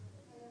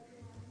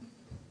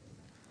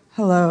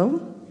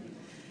Hello.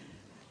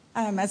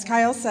 As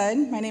Kyle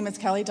said, my name is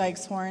Kelly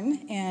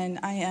Dykeshorn, and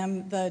I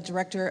am the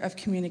Director of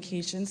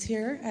Communications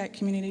here at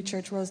Community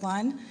Church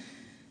Roselawn.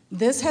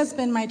 This has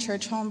been my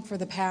church home for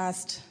the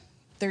past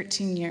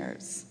 13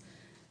 years.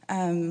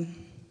 I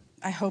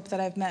hope that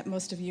I've met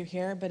most of you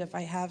here, but if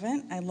I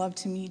haven't, I'd love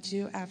to meet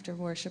you after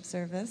worship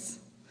service.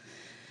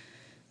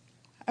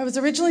 I was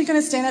originally going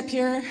to stand up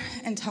here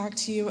and talk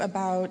to you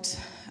about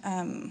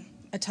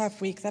a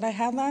tough week that I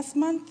had last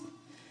month,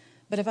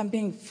 but if I'm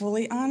being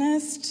fully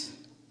honest,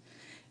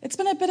 it's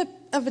been a bit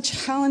of a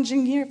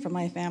challenging year for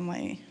my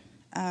family.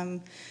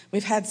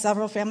 We've had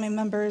several family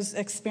members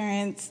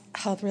experience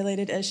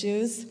health-related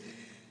issues.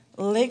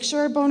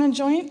 Lakeshore Bone and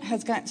Joint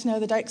has gotten to know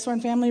the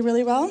Dykeshorn family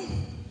really well.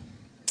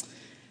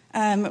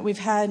 We've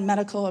had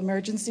medical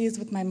emergencies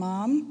with my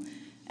mom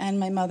and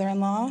my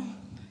mother-in-law.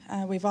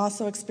 We've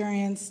also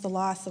experienced the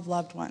loss of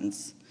loved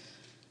ones.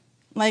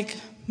 Like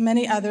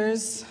many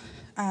others,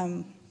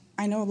 I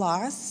know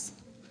loss.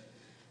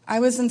 I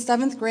was in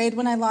 7th grade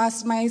when I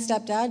lost my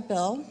stepdad,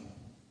 Bill.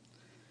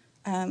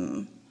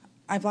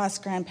 I've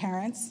lost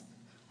grandparents.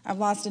 I've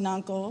lost an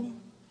uncle.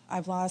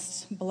 I've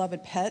lost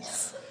beloved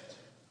pets.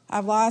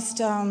 I've lost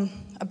a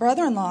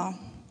brother-in-law,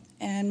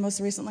 and most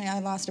recently I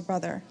lost a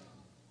brother.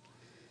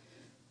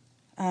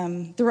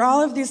 Through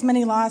all of these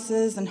many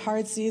losses and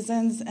hard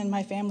seasons in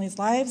my family's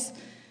lives,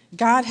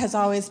 God has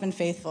always been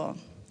faithful,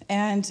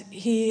 and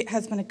He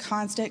has been a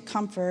constant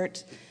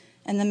comfort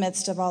in the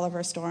midst of all of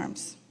our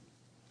storms.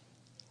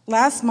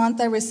 Last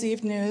month, I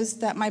received news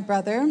that my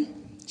brother,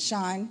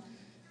 Sean,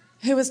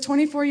 who was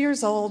 24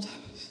 years old,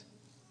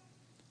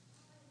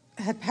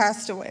 had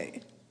passed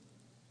away.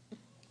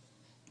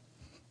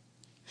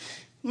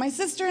 My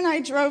sister and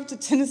I drove to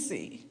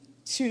Tennessee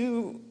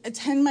to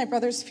attend my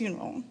brother's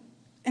funeral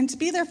and to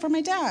be there for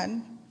my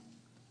dad.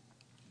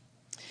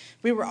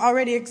 We were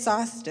already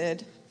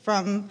exhausted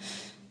from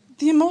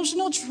the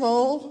emotional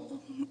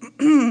toll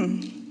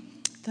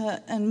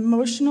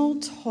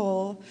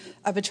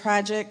of a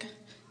tragic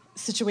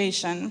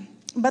situation,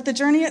 but the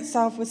journey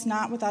itself was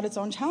not without its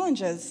own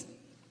challenges.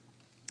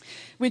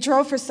 We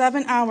drove for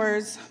 7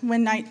 hours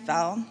when night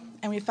fell,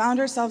 and we found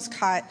ourselves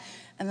caught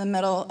in the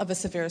middle of a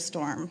severe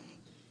storm.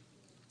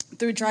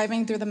 Through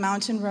driving through the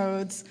mountain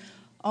roads,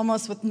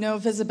 almost with no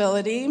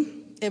visibility,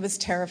 it was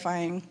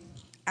terrifying.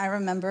 I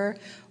remember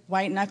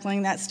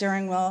white-knuckling that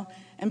steering wheel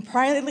and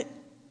privately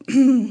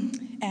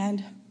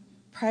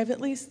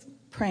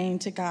praying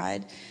to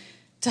God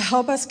to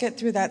help us get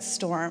through that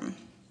storm.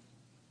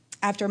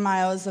 After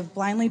miles of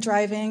blindly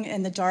driving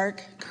in the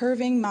dark,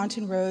 curving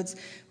mountain roads,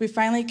 we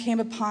finally came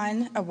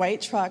upon a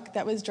white truck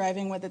that was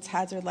driving with its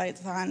hazard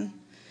lights on.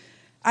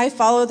 I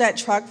followed that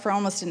truck for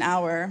almost an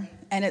hour,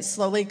 and it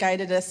slowly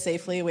guided us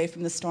safely away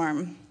from the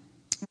storm.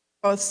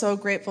 We're both so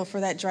grateful for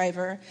that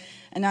driver,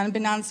 and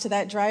unbeknownst to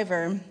that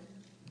driver,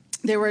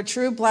 they were a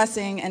true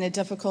blessing in a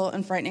difficult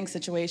and frightening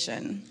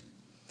situation.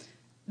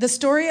 The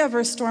story of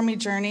our stormy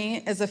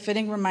journey is a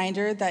fitting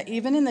reminder that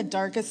even in the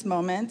darkest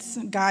moments,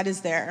 God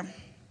is there.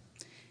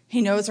 He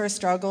knows our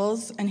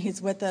struggles, and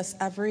He's with us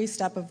every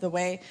step of the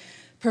way,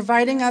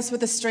 providing us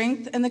with the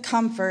strength and the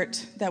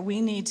comfort that we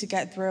need to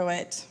get through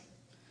it.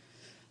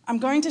 I'm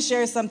going to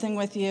share something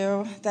with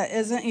you that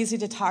isn't easy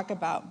to talk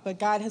about, but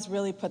God has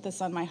really put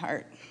this on my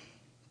heart.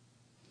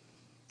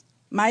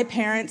 My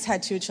parents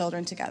had 2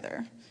 children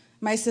together,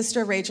 my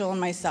sister Rachel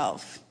and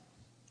myself.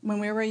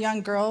 When we were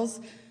young girls,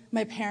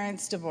 my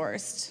parents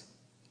divorced.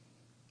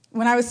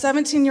 When I was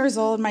 17 years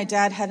old, my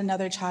dad had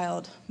another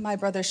child, my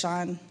brother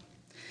Sean.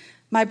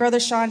 My brother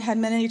Sean had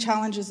many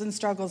challenges and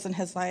struggles in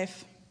his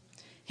life.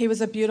 He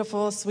was a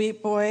beautiful,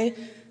 sweet boy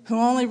who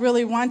only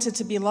really wanted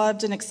to be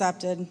loved and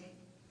accepted.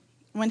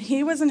 When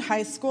he was in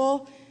high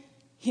school,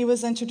 he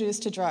was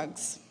introduced to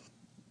drugs.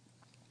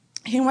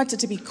 He wanted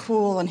to be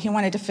cool and he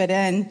wanted to fit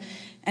in,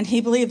 and he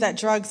believed that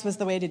drugs was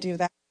the way to do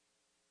that.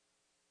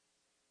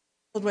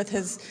 With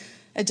his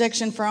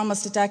addiction for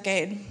almost a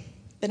decade,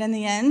 but in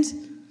the end,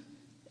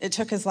 it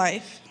took his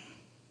life.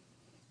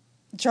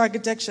 Drug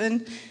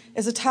addiction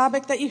is a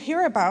topic that you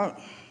hear about,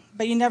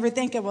 but you never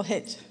think it will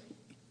hit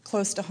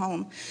close to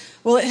home.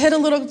 Well, it hit a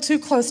little too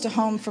close to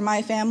home for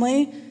my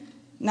family,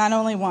 not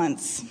only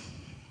once.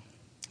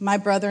 My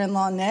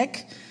brother-in-law,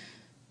 Nick,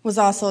 was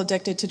also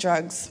addicted to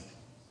drugs,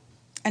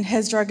 and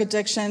his drug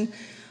addiction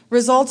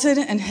resulted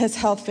in his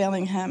health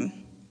failing him.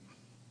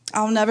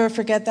 I'll never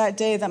forget that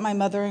day that my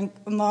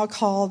mother-in-law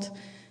called,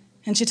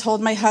 and she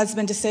told my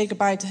husband to say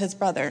goodbye to his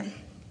brother.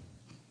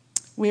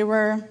 We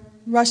were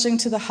rushing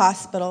to the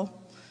hospital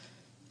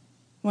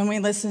when we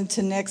listened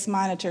to Nick's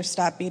monitor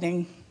stop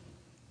beating.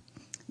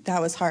 That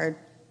was hard.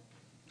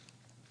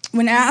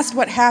 When asked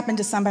what happened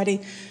to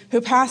somebody who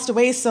passed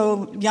away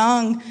so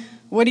young,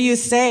 what do you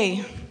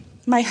say?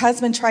 My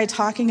husband tried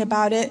talking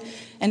about it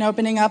and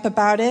opening up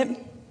about it,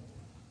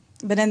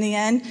 but in the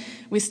end,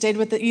 we stayed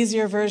with the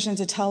easier version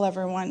to tell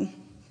everyone.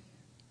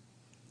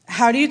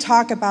 How do you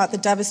talk about the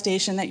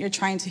devastation that you're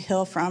trying to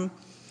heal from,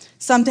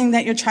 something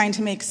that you're trying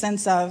to make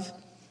sense of?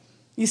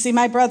 You see,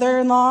 my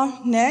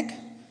brother-in-law, Nick,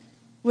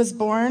 was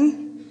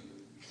born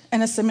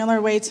in a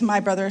similar way to my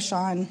brother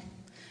Sean.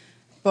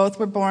 Both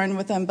were born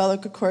with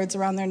umbilical cords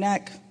around their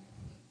neck,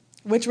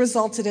 which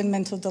resulted in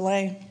mental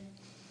delay.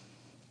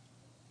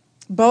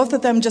 Both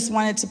of them just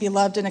wanted to be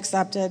loved and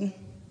accepted,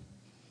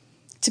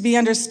 to be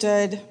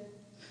understood.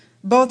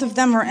 Both of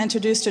them were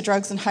introduced to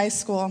drugs in high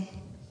school.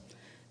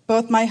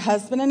 Both my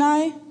husband and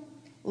I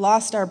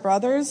lost our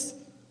brothers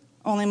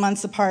only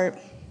months apart.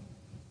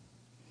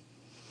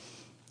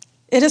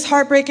 It is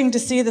heartbreaking to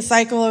see the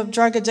cycle of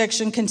drug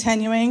addiction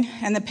continuing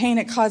and the pain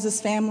it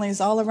causes families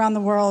all around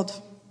the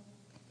world.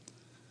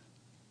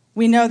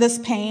 We know this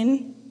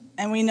pain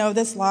and we know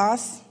this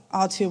loss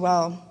all too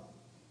well.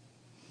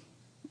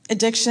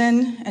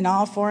 Addiction in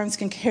all forms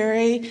can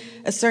carry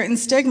a certain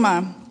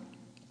stigma.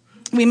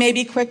 We may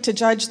be quick to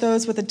judge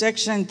those with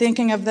addiction,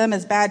 thinking of them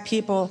as bad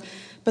people,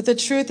 but the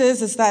truth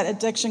is that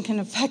addiction can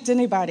affect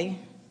anybody.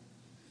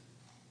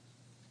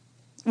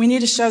 We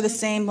need to show the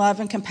same love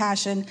and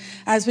compassion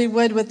as we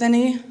would with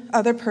any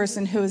other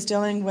person who is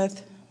dealing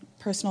with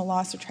personal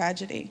loss or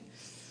tragedy.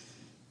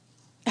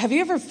 Have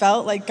you ever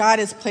felt like God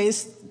has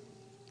placed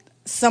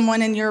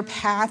someone in your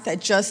path at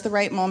just the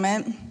right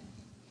moment?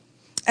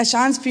 At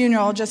Sean's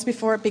funeral, just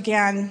before it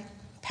began,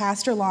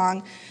 Pastor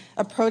Long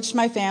approached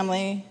my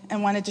family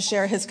and wanted to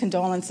share his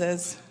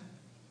condolences.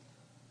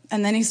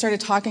 And then he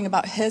started talking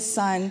about his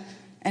son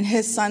and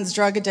his son's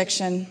drug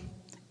addiction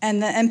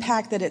and the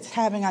impact that it's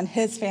having on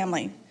his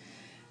family.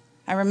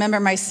 I remember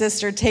my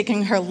sister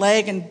taking her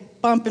leg and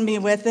bumping me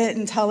with it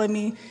and telling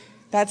me,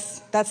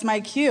 that's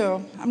my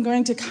cue. I'm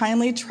going to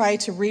kindly try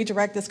to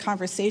redirect this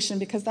conversation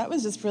because that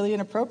was just really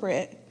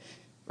inappropriate,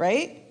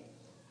 right?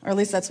 Or at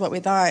least that's what we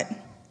thought.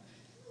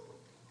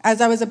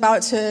 As I was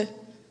about to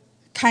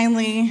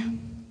kindly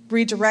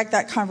redirect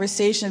that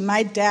conversation,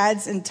 my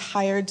dad's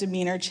entire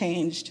demeanor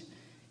changed.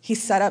 He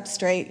sat up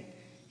straight.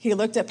 He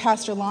looked at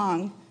Pastor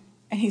Long,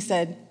 and he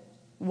said,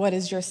 "What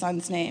is your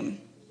son's name?"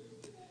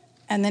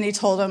 And then he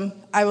told him,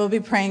 "I will be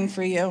praying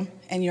for you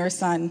and your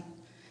son."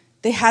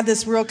 They had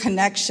this real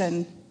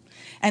connection,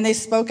 and they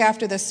spoke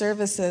after the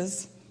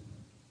services.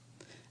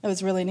 It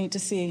was really neat to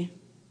see.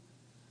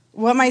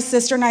 What my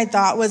sister and I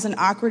thought was an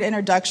awkward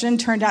introduction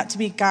turned out to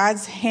be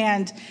God's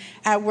hand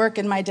at work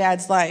in my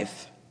dad's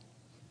life.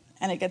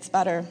 And it gets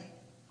better.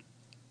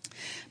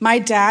 My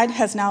dad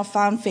has now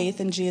found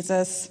faith in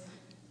Jesus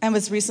and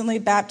was recently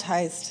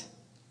baptized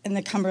in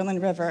the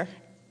Cumberland River.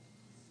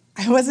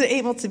 I wasn't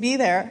able to be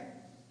there,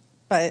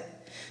 but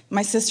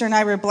my sister and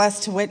I were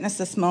blessed to witness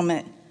this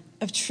moment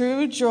of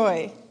true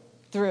joy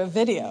through a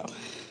video.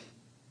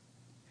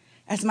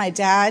 As my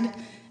dad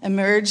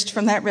emerged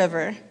from that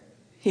river,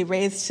 he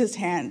raised his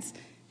hands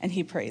and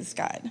he praised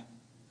God.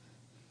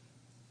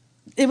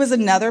 It was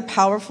another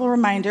powerful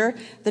reminder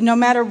that no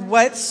matter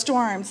what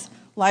storms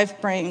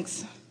life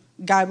brings,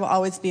 God will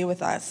always be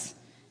with us.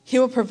 He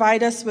will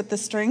provide us with the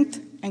strength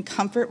and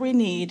comfort we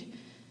need,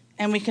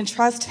 and we can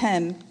trust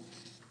him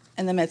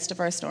in the midst of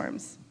our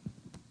storms.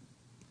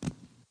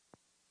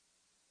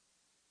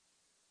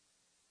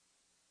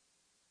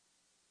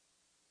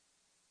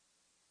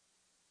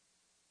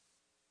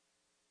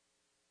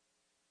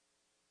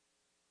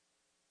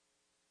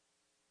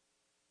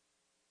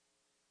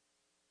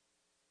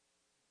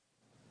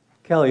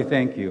 Kelly,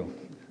 thank you.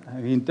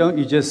 I mean, don't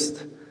you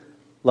just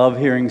love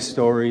hearing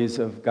stories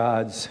of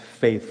God's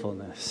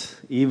faithfulness,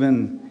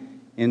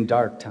 even in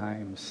dark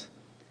times?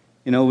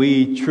 You know,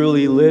 we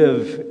truly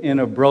live in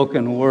a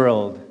broken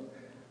world,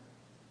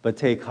 but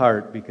take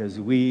heart because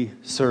we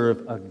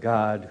serve a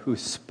God who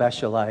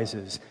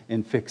specializes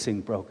in fixing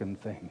broken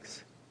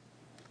things.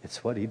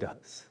 It's what he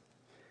does.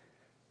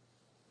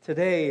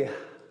 Today,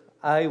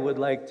 I would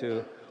like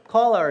to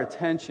call our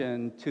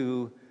attention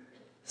to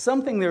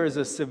something there is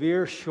a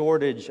severe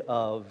shortage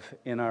of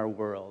in our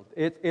world.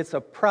 It's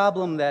a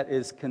problem that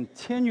is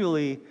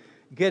continually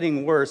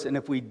getting worse, and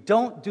if we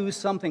don't do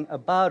something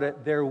about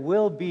it, there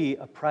will be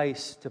a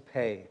price to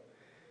pay.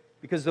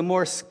 Because the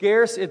more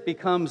scarce it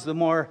becomes, the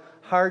more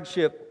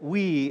hardship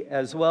we,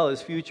 as well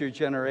as future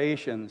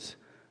generations,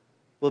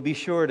 will be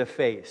sure to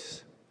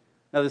face.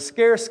 Now, the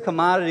scarce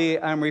commodity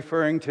I'm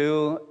referring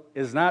to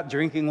is not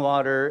drinking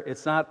water,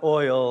 it's not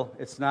oil,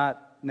 it's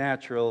not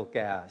natural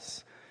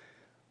gas.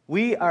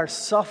 We are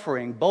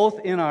suffering both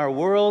in our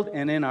world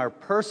and in our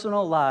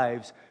personal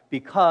lives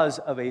because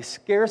of a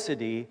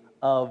scarcity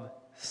of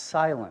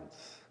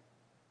silence.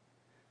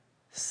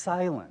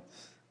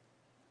 Silence.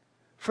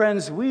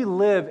 Friends, we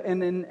live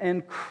in an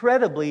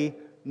incredibly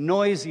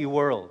noisy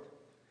world.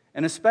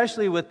 And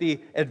especially with the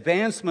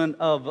advancement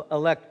of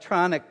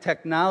electronic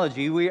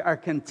technology, we are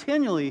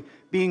continually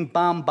being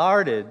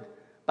bombarded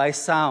by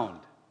sound.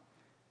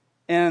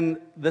 And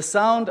the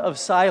sound of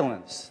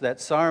silence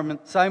that Simon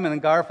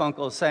and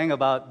Garfunkel sang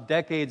about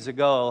decades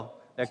ago,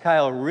 that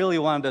Kyle really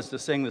wanted us to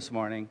sing this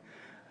morning,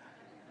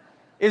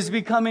 is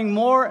becoming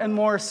more and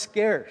more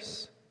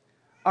scarce.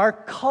 Our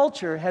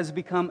culture has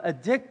become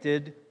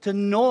addicted to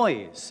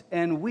noise,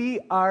 and we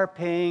are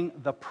paying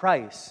the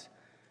price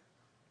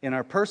in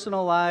our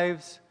personal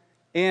lives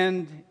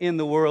and in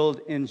the world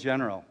in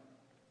general.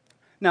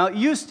 Now, it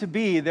used to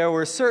be there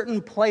were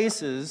certain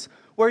places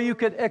where you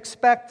could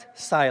expect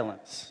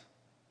silence.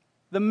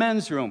 The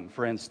men's room,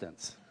 for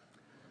instance.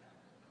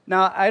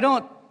 Now, I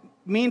don't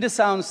mean to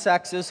sound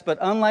sexist, but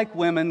unlike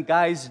women,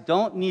 guys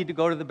don't need to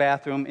go to the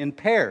bathroom in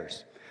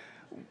pairs.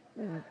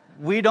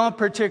 We don't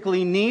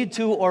particularly need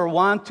to or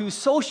want to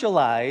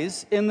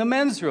socialize in the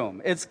men's room.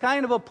 It's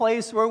kind of a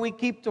place where we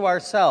keep to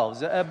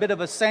ourselves, a bit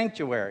of a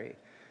sanctuary.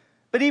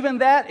 But even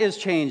that is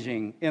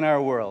changing in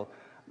our world.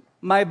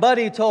 My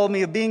buddy told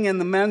me of being in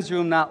the men's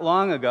room not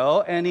long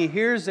ago, and he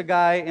hears a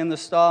guy in the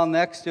stall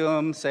next to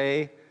him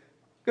say,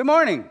 "Good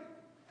morning."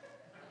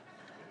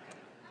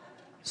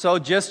 So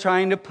just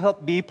trying to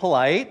be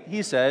polite,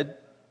 he said,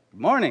 "Good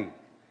morning."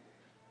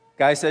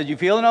 Guy said, "You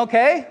feeling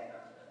okay?"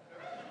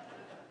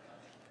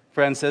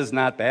 Friend says,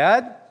 "Not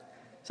bad."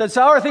 Said,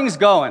 "So how are things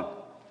going?"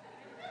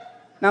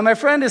 Now my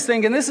friend is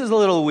thinking, this is a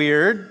little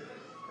weird,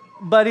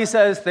 but he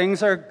says,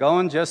 "Things are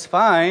going just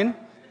fine."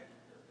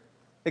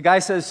 The guy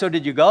says, "So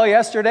did you go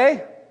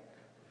yesterday?"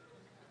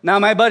 Now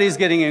my buddy's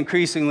getting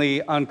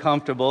increasingly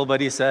uncomfortable, but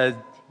he said,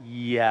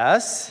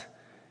 "Yes."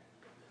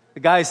 The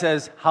guy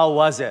says, "How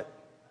was it?"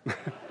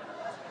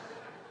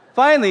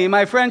 Finally,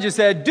 my friend just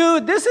said,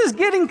 "Dude, this is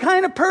getting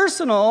kind of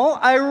personal.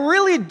 I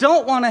really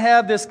don't want to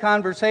have this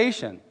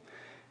conversation."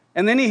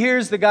 And then he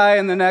hears the guy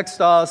in the next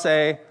stall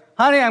say,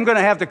 "Honey, I'm going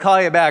to have to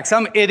call you back.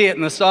 Some idiot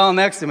in the stall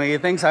next to me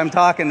thinks I'm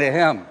talking to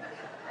him."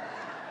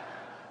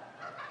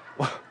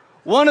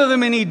 One of the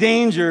many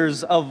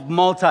dangers of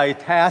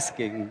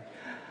multitasking.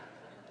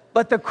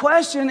 But the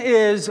question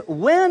is,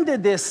 when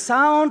did this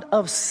sound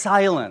of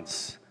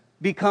silence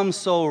become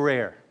so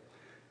rare?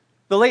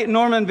 The late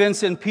Norman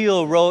Vincent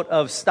Peale wrote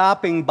of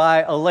stopping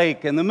by a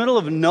lake in the middle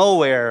of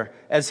nowhere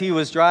as he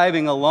was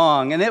driving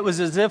along, and it was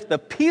as if the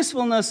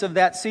peacefulness of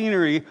that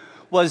scenery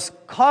was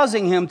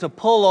causing him to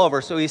pull over.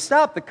 So he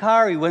stopped the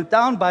car, he went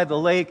down by the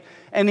lake,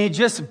 and he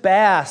just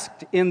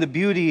basked in the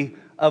beauty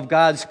of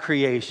God's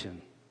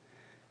creation.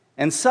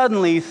 And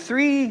suddenly,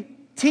 3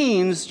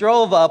 teens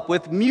drove up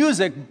with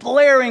music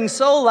blaring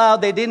so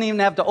loud they didn't even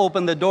have to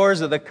open the doors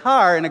of the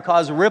car, and it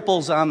caused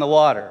ripples on the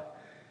water.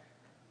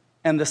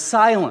 And the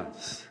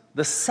silence,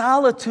 the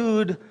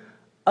solitude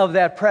of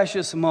that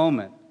precious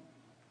moment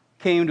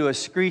came to a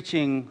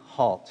screeching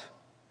halt.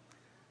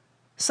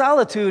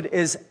 Solitude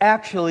is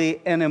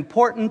actually an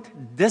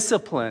important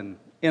discipline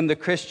in the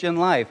Christian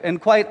life.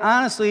 And quite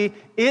honestly,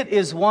 it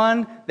is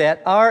one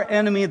that our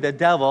enemy, the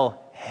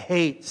devil,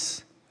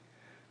 hates.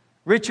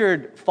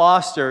 Richard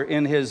Foster,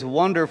 in his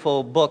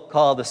wonderful book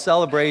called The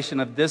Celebration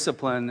of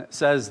Discipline,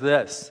 says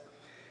this: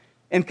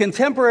 "In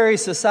contemporary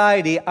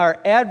society, our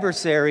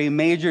adversary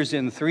majors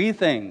in 3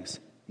 things: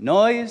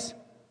 noise,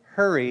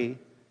 hurry,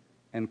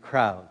 and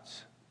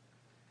crowds."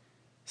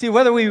 See,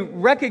 whether we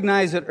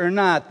recognize it or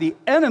not, the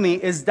enemy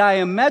is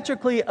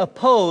diametrically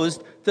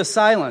opposed to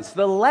silence.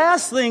 The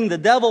last thing the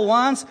devil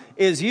wants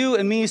is you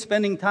and me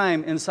spending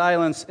time in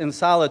silence and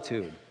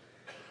solitude.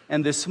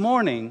 And this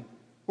morning,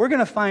 we're going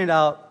to find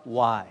out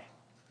why.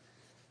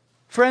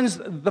 Friends,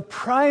 the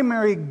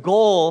primary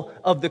goal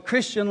of the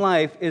Christian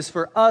life is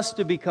for us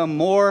to become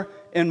more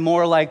and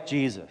more like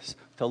Jesus,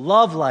 to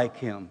love like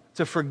Him,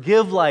 to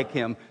forgive like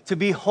Him, to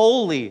be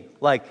holy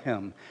like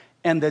Him.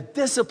 And the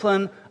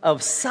discipline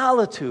of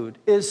solitude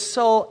is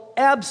so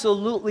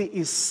absolutely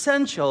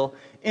essential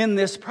in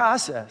this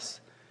process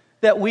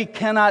that we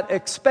cannot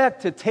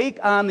expect to take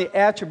on the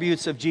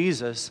attributes of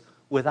Jesus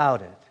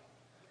without it.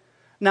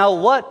 Now,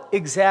 what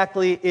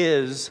exactly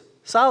is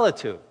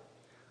solitude?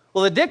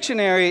 Well, the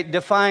dictionary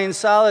defines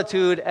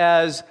solitude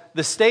as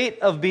the state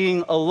of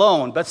being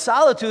alone. But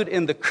solitude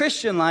in the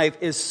Christian life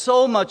is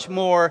so much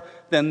more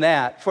than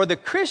that. For the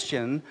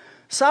Christian,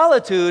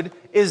 solitude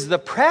is the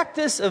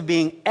practice of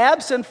being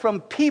absent from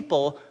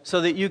people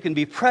so that you can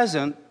be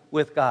present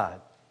with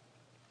God.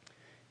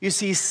 You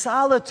see,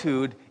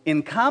 solitude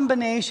in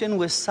combination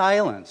with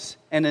silence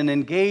and an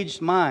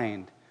engaged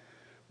mind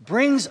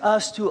brings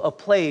us to a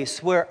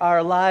place where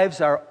our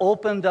lives are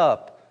opened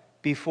up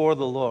before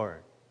the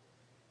Lord.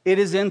 It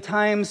is in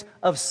times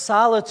of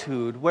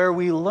solitude where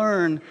we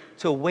learn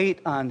to wait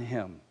on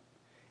Him.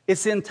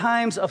 It's in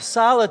times of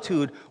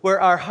solitude where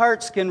our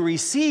hearts can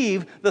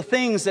receive the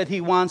things that He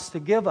wants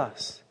to give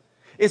us.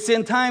 It's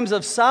in times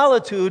of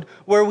solitude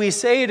where we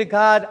say to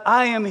God,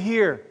 "I am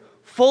here,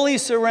 fully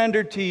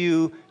surrendered to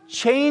you.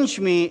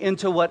 Change me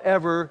into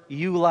whatever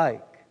you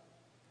like."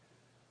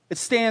 It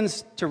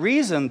stands to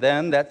reason,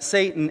 then, that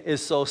Satan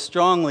is so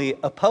strongly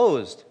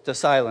opposed to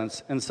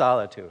silence and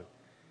solitude.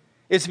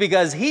 It's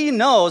because he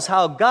knows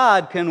how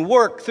God can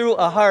work through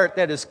a heart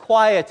that is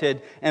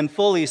quieted and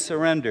fully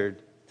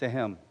surrendered to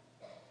Him.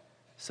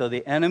 So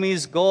the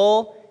enemy's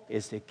goal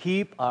is to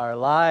keep our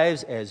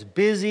lives as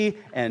busy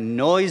and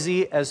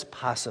noisy as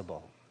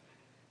possible.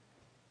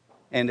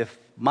 And if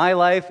my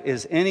life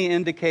is any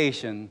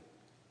indication,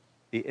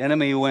 the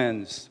enemy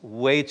wins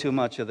way too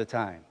much of the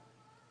time.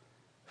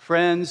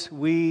 Friends,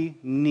 we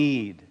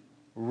need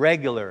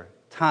regular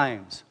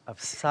times of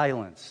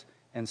silence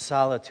and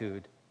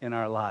solitude in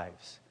our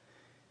lives.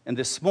 And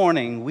this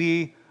morning,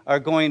 we are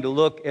going to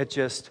look at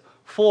just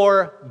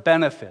 4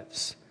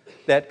 benefits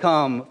that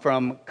come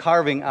from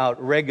carving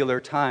out regular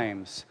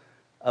times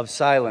of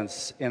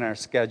silence in our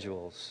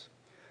schedules.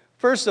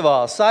 First of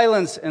all,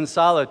 silence and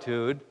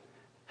solitude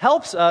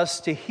helps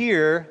us to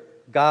hear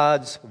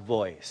God's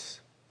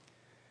voice.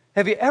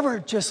 Have you ever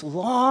just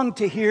longed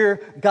to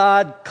hear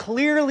God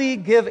clearly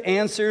give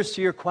answers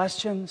to your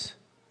questions?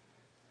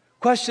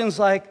 Questions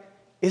like,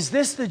 is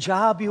this the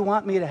job you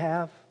want me to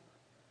have?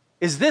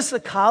 Is this the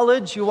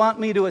college you want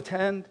me to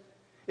attend?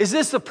 Is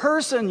this the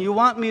person you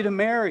want me to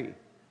marry?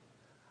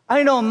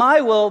 I know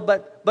my will,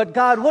 but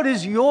God, what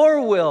is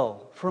your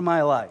will for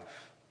my life?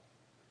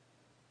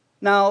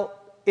 Now,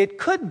 it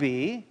could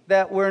be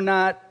that we're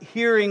not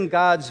hearing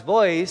God's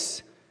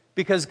voice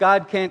because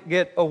God can't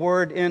get a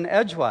word in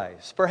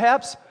edgewise.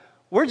 Perhaps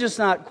we're just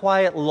not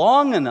quiet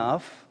long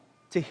enough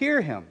to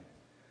hear him.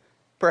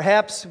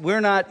 Perhaps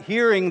we're not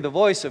hearing the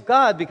voice of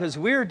God because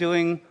we're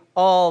doing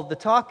all the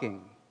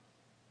talking.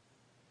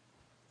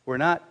 We're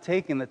not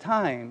taking the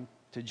time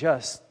to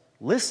just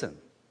listen.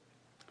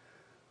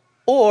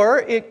 Or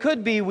it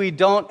could be we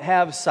don't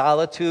have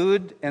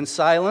solitude and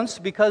silence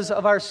because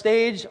of our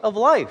stage of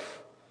life.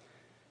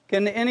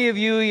 Can any of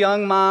you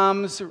young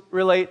moms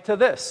relate to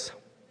this?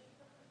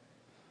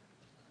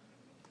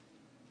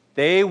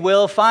 They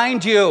will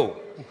find you.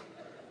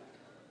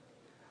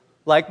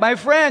 Like my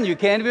friend, you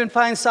can't even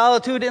find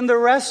solitude in the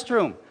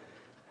restroom.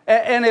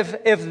 And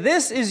if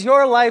this is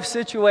your life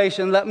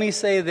situation, let me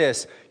say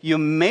this. You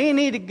may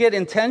need to get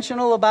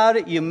intentional about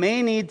it. You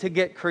may need to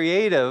get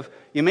creative.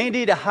 You may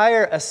need to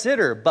hire a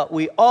sitter. But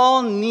we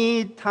all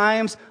need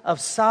times of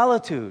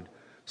solitude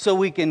so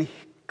we can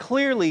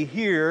clearly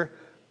hear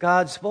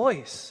God's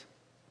voice.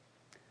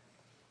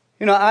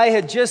 You know, I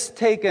had just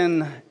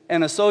taken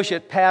an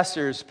associate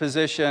pastor's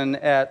position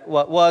at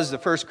what was the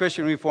First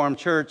Christian Reformed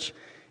Church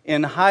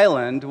in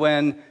Highland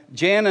when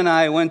Jan and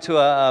I went to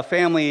a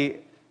family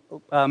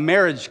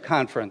marriage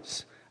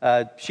conference.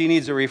 She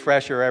needs a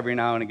refresher every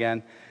now and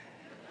again.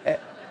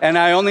 And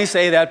I only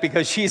say that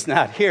because she's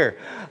not here.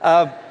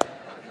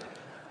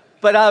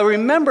 But I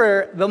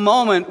remember the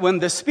moment when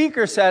the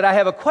speaker said, I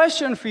have a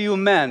question for you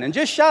men. And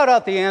just shout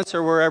out the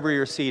answer wherever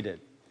you're seated.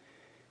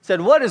 He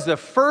said, what is the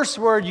first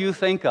word you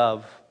think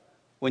of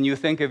when you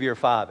think of your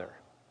father?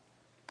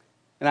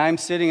 And I'm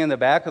sitting in the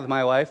back with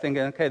my wife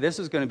thinking, okay, this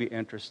is going to be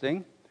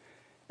interesting.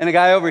 And a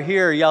guy over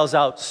here yells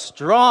out,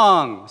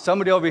 strong.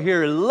 Somebody over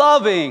here,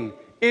 loving,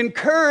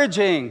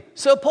 encouraging,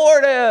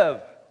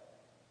 supportive.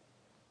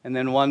 And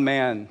then one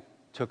man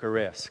took a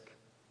risk.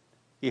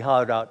 He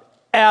hollered out,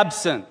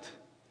 absent.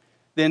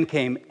 Then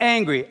came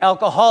angry,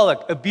 alcoholic,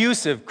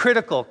 abusive,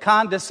 critical,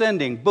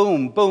 condescending,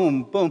 boom,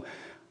 boom, boom.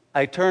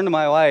 I turned to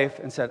my wife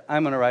and said,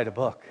 I'm going to write a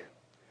book.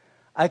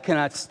 I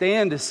cannot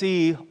stand to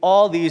see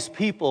all these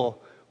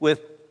people with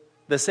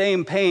the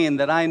same pain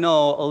that I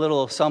know a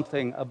little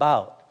something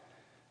about.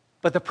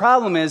 But the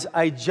problem is,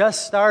 I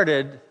just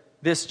started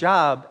this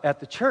job at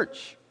the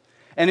church.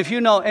 And if you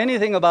know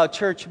anything about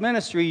church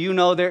ministry, you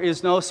know there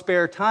is no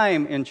spare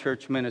time in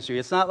church ministry.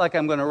 It's not like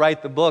I'm going to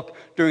write the book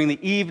during the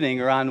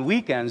evening or on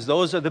weekends.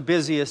 Those are the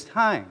busiest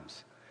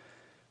times.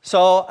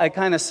 So I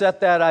kind of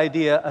set that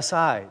idea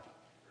aside.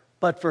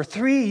 But for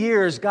 3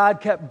 years,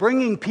 God kept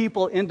bringing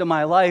people into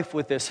my life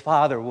with this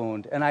father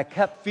wound. And I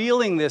kept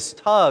feeling this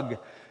tug.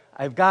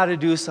 I've got to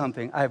do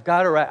something. I've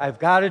got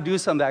to do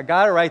something. I've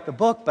got to write the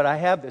book, but I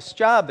have this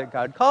job that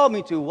God called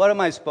me to. What am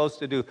I supposed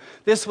to do?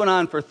 This went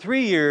on for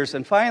 3 years,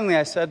 and finally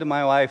I said to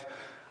my wife,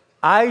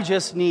 I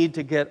just need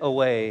to get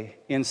away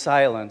in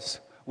silence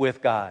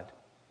with God.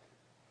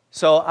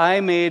 So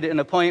I made an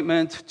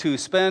appointment to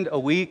spend a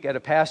week at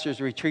a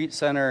pastor's retreat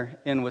center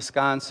in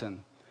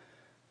Wisconsin.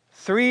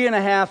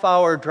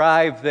 3.5-hour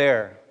drive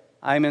there.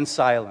 I'm in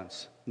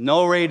silence.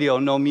 No radio,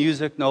 no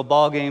music, no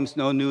ball games,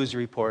 no news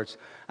reports.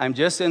 I'm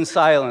just in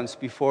silence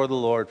before the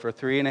Lord for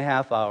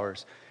 3.5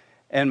 hours.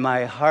 And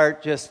my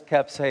heart just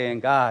kept saying,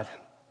 God,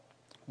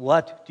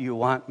 what do you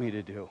want me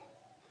to do?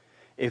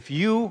 If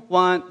you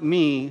want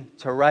me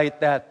to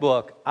write that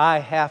book, I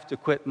have to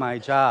quit my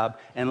job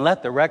and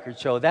let the record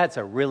show that's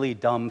a really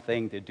dumb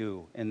thing to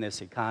do in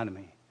this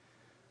economy.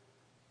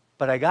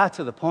 But I got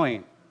to the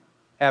point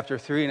after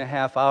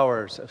 3.5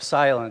 hours of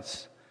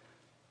silence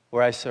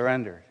where I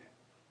surrendered.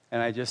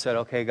 And I just said,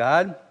 okay,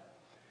 God,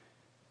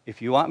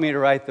 if you want me to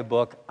write the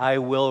book, I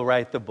will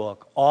write the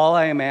book. All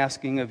I am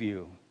asking of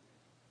you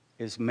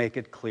is make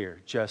it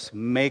clear. Just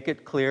make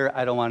it clear.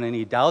 I don't want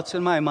any doubts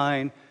in my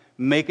mind.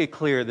 Make it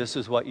clear this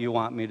is what you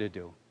want me to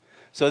do.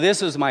 So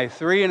this is my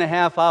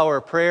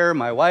 3.5-hour prayer.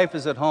 My wife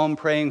is at home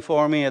praying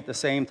for me at the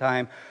same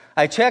time.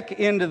 I check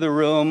into the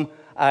room.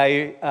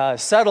 I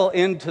settle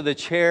into the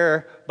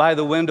chair by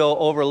the window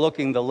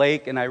overlooking the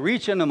lake, and I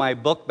reach into my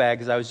book bag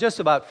because I was just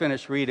about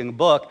finished reading a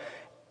book,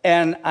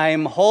 and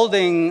I'm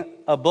holding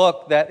a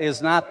book that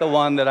is not the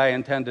one that I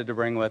intended to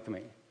bring with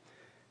me.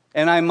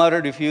 And I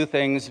muttered a few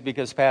things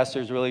because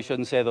pastors really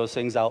shouldn't say those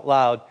things out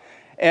loud.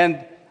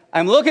 And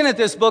I'm looking at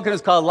this book, and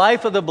it's called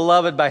Life of the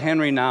Beloved by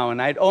Henry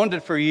Nouwen. I'd owned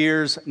it for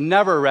years,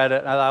 never read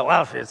it. I thought,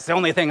 well, it's the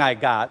only thing I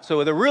got. So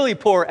with a really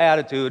poor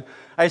attitude,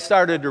 I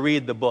started to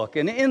read the book.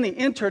 And in the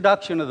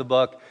introduction of the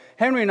book,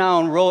 Henry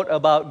Nouwen wrote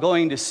about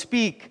going to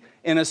speak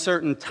in a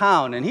certain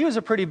town, and he was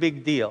a pretty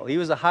big deal. He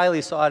was a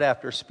highly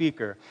sought-after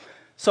speaker.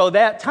 So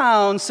that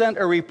town sent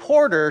a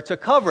reporter to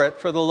cover it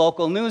for the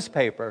local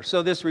newspaper.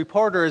 So this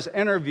reporter is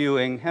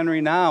interviewing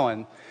Henry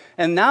Nouwen.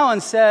 And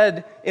Nouwen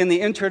said in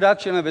the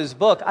introduction of his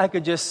book, I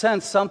could just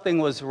sense something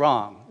was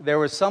wrong. There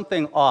was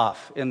something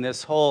off in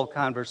this whole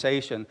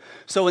conversation.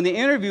 So when the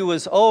interview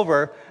was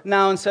over,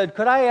 Nouwen said,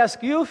 could I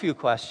ask you a few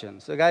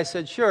questions? The guy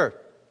said, sure.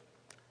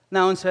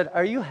 Nouwen said,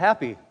 are you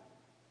happy?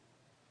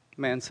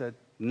 The man said,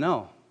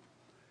 no.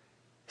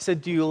 He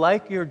said, do you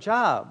like your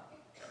job?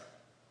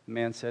 The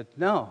man said,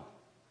 no.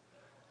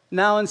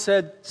 Nouwen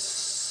said,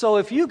 so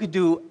if you could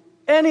do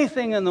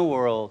anything in the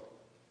world,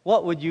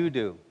 what would you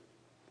do?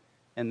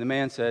 And the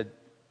man said,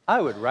 I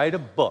would write a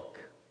book.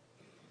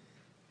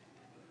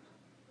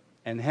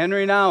 And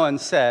Henry Nouwen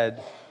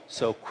said,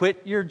 so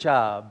quit your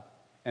job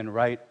and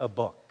write a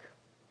book.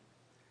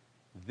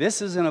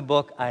 This isn't a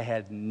book I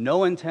had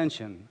no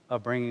intention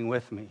of bringing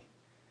with me.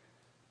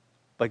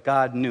 But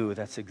God knew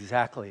that's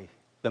exactly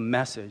the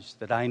message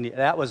that I need.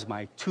 That was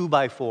my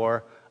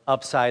 2x4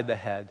 upside the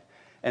head.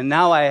 And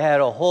now I had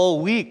a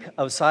whole week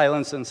of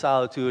silence and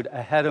solitude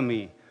ahead of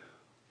me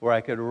where I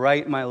could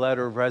write my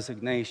letter of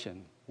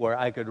resignation, where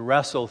I could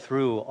wrestle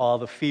through all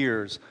the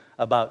fears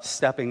about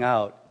stepping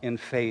out in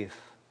faith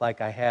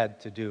like I had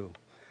to do.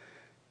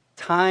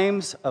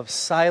 Times of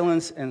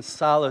silence and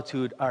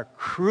solitude are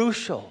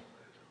crucial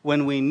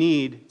when we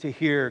need to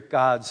hear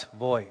God's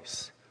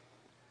voice.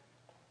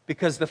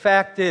 Because the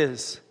fact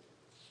is,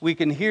 we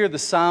can hear the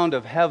sound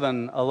of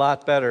heaven a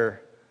lot better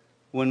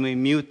when we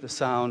mute the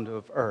sound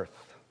of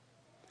earth.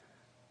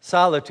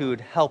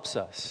 Solitude helps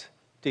us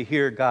to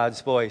hear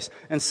God's voice.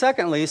 And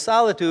secondly,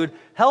 solitude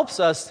helps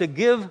us to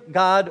give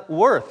God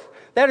worth.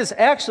 That is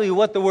actually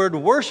what the word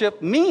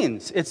worship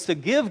means. It's to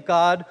give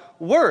God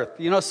worth.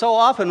 You know, so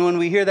often when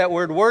we hear that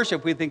word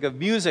worship, we think of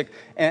music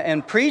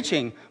and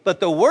preaching. But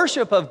the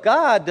worship of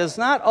God does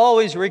not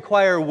always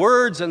require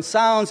words and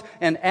sounds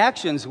and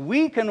actions.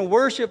 We can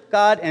worship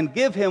God and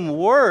give Him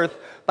worth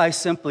by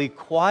simply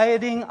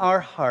quieting our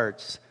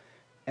hearts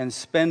and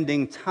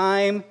spending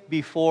time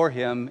before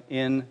Him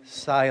in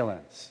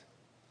silence.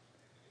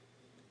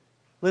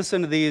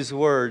 Listen to these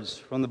words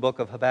from the book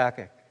of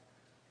Habakkuk.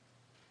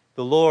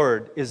 The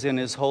Lord is in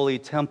His holy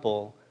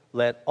temple.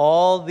 Let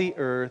all the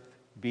earth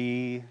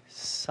be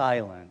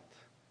silent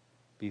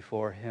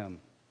before Him.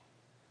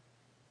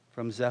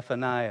 From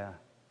Zephaniah,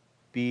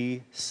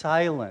 be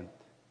silent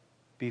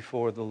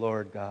before the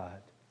Lord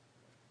God.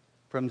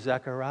 From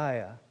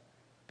Zechariah,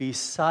 be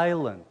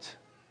silent,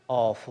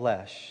 all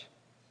flesh,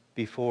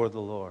 before the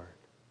Lord.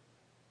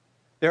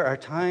 There are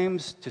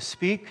times to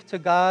speak to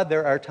God,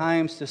 there are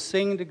times to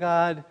sing to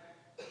God,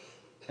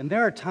 and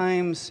there are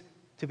times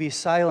to be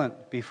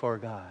silent before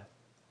God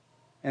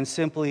and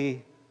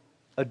simply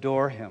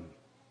adore Him.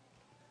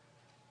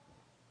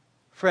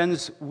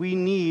 Friends, we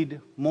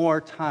need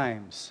more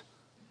times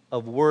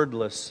of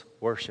wordless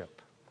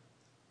worship.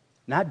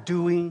 Not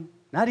doing,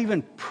 not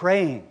even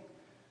praying,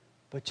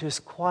 but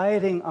just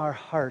quieting our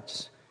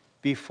hearts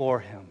before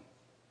Him.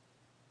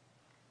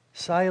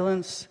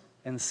 Silence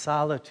and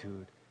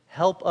solitude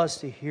help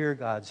us to hear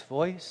God's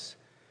voice.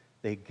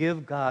 They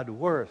give God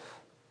worth.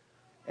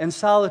 And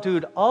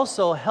solitude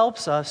also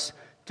helps us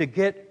to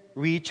get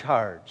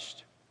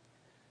recharged.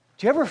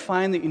 Do you ever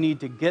find that you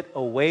need to get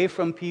away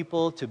from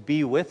people to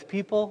be with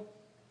people?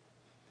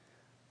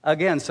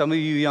 Again, some of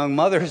you young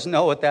mothers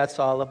know what that's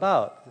all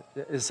about.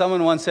 As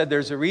someone once said,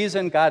 there's a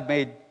reason God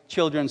made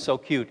children so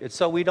cute. It's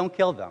so we don't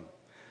kill them.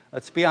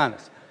 Let's be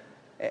honest.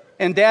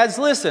 And dads,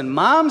 listen,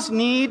 moms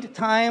need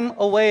time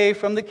away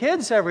from the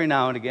kids every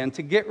now and again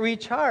to get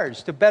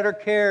recharged, to better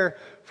care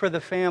for the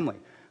family.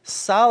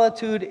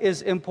 Solitude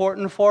is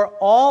important for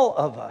all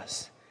of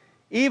us.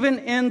 Even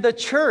in the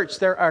church,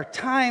 there are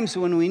times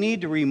when we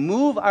need to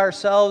remove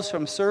ourselves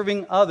from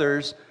serving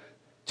others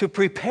to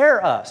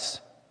prepare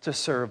us to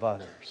serve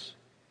others.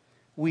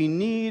 We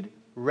need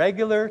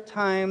regular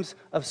times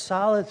of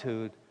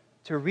solitude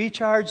to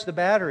recharge the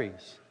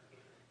batteries.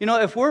 You know,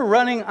 if we're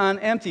running on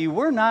empty,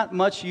 we're not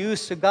much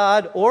use to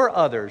God or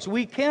others.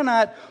 We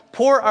cannot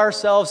pour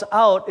ourselves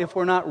out if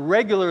we're not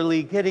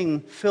regularly getting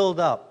filled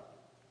up.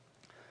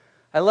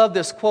 I love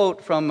this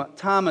quote from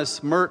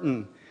Thomas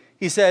Merton.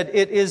 He said,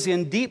 "It is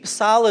in deep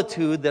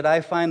solitude that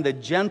I find the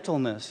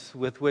gentleness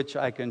with which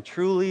I can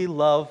truly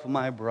love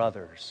my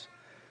brothers.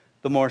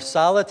 The more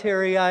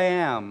solitary I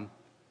am,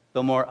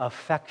 the more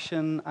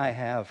affection I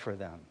have for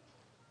them."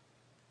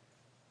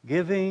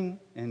 Giving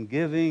and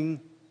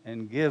giving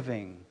and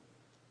giving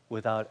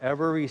without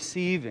ever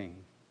receiving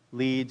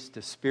leads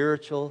to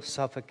spiritual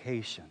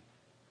suffocation.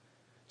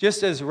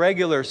 Just as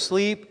regular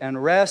sleep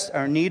and rest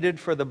are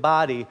needed for the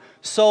body,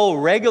 so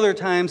regular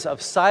times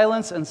of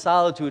silence and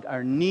solitude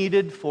are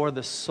needed for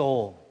the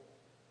soul.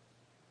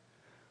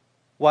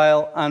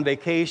 While on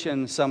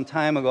vacation some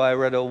time ago, I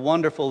read a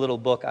wonderful little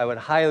book I would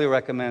highly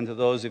recommend to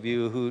those of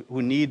you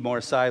who need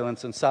more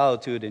silence and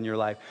solitude in your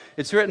life.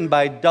 It's written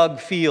by Doug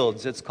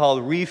Fields. It's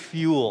called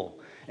Refuel,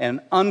 an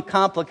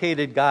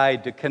uncomplicated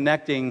guide to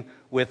connecting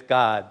with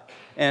God.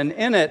 And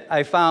in it,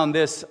 I found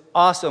this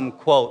awesome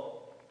quote.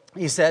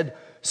 He said,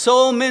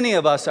 "So many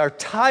of us are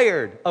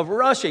tired of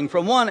rushing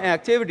from one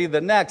activity to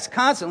the next,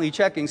 constantly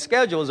checking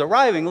schedules,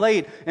 arriving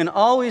late, and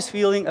always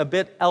feeling a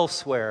bit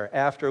elsewhere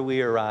after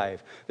we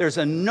arrive. There's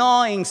a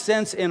gnawing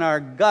sense in our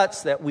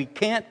guts that we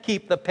can't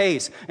keep the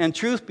pace, and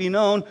truth be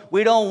known,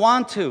 we don't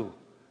want to.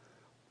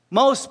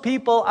 Most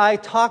people I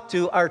talk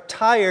to are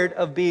tired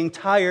of being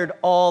tired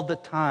all the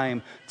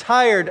time,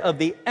 tired of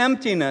the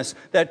emptiness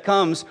that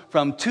comes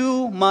from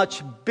too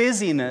much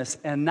busyness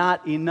and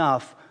not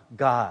enough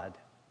God."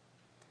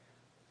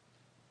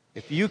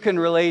 If you can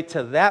relate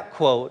to that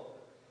quote,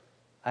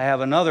 I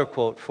have another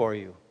quote for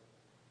you.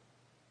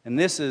 And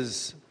this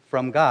is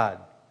from God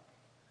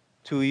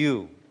to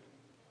you.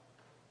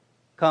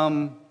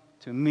 "Come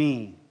to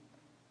me,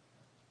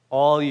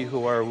 all you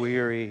who are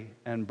weary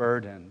and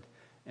burdened,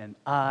 and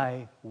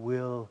I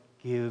will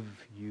give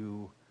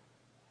you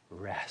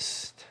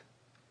rest."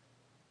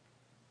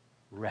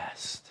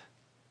 Rest.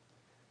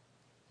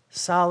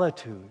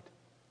 Solitude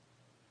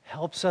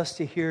helps us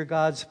to hear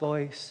God's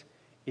voice.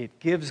 It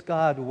gives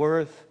God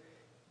worth.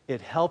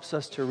 It helps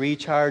us to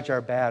recharge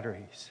our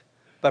batteries.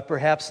 But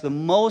perhaps the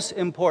most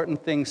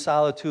important thing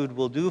solitude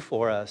will do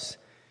for us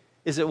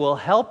is it will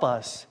help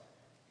us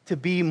to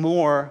be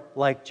more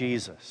like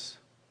Jesus.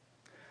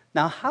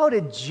 Now, how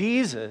did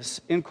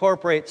Jesus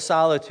incorporate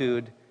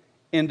solitude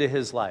into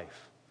his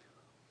life?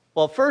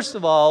 Well, first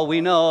of all,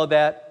 we know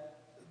that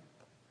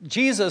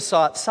Jesus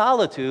sought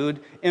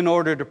solitude in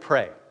order to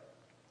pray.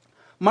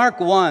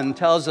 Mark 1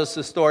 tells us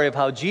the story of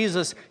how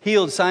Jesus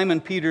healed Simon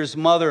Peter's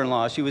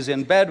mother-in-law. She was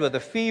in bed with a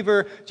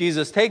fever.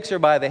 Jesus takes her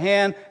by the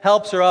hand,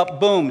 helps her up,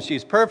 boom,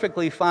 she's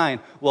perfectly fine.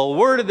 Well,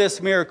 word of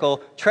this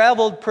miracle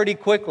traveled pretty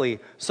quickly.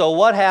 So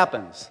what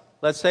happens?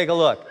 Let's take a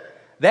look.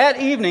 That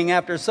evening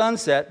after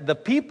sunset, the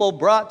people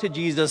brought to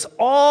Jesus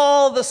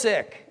all the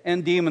sick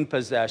and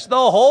demon-possessed.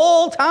 The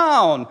whole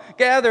town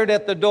gathered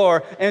at the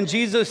door, and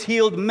Jesus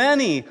healed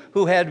many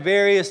who had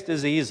various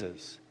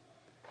diseases.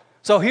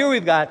 So here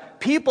we've got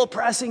people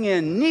pressing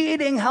in,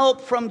 needing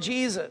help from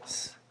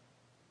Jesus.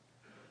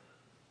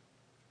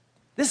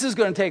 This is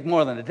going to take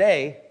more than a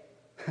day.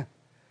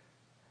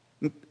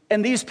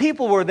 And these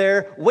people were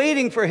there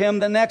waiting for him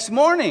the next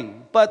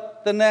morning.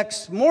 But the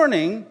next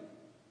morning,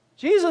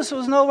 Jesus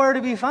was nowhere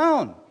to be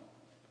found.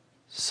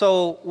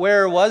 So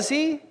where was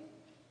he?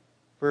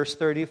 Verse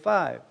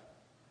 35.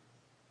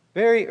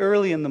 Very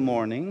early in the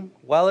morning,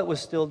 while it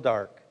was still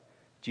dark,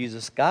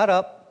 Jesus got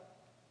up,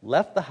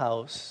 left the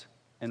house,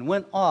 and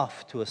went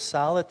off to a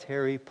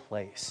solitary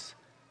place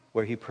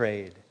where he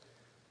prayed.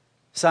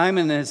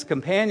 Simon and his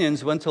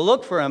companions went to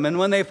look for him, and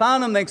when they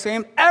found him, they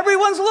exclaimed,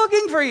 "Everyone's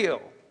looking for you."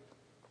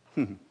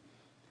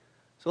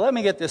 So let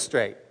me get this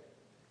straight.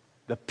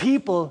 The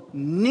people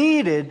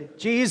needed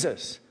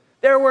Jesus.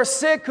 There were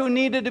sick who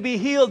needed to be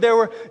healed. There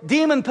were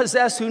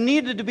demon-possessed who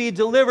needed to be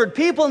delivered.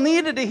 People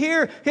needed to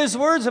hear his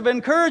words of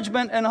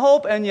encouragement and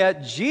hope, and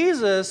yet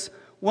Jesus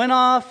went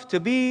off to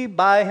be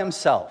by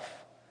himself,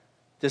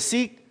 to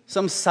seek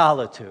some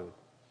solitude.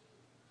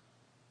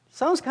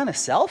 Sounds kind of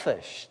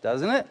selfish,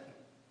 doesn't it?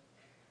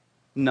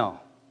 No.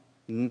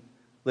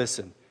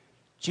 Listen,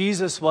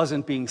 Jesus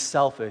wasn't being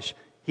selfish.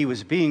 He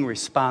was being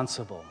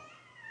responsible.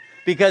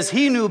 Because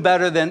he knew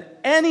better than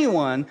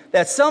anyone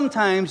that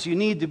sometimes you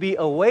need to be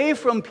away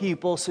from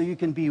people so you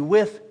can be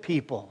with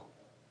people.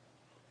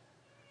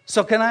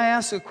 So can I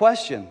ask a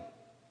question?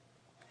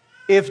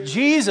 If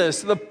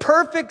Jesus, the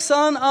perfect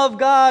Son of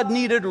God,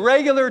 needed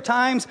regular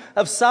times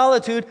of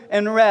solitude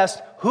and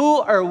rest, who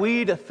are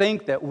we to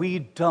think that we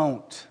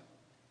don't?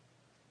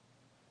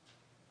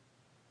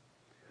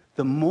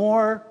 The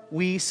more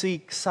we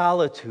seek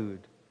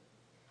solitude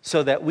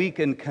so that we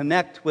can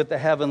connect with the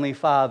Heavenly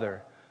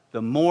Father,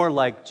 the more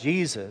like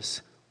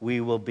Jesus we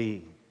will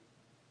be.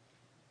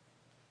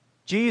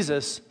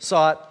 Jesus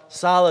sought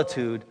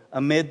solitude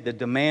amid the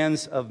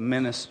demands of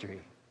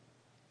ministry.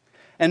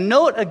 And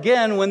note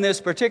again when this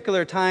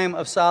particular time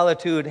of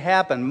solitude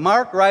happened.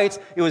 Mark writes,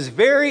 it was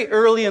very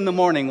early in the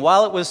morning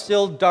while it was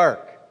still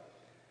dark.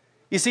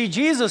 You see,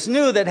 Jesus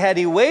knew that had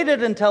he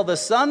waited until the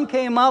sun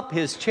came up,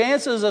 his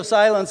chances of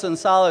silence and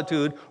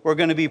solitude were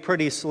going to be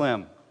pretty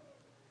slim.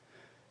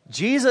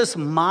 Jesus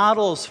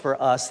models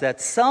for us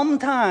that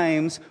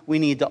sometimes we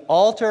need to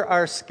alter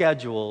our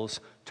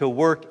schedules to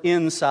work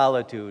in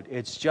solitude.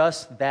 It's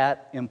just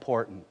that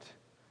important.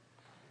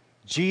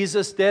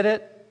 Jesus did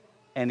it,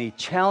 and he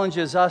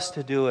challenges us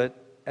to do it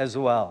as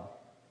well.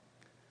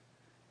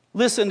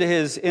 Listen to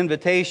his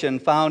invitation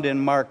found in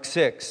Mark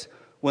 6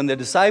 when the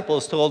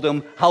disciples told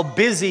him how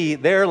busy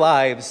their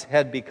lives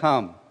had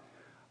become.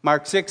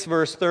 Mark 6,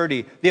 verse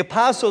 30. The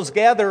apostles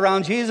gathered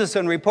around Jesus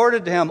and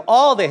reported to him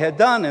all they had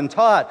done and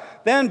taught.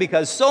 Then,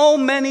 because so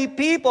many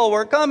people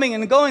were coming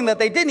and going that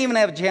they didn't even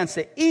have a chance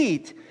to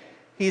eat,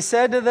 he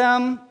said to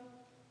them,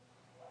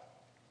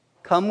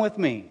 "Come with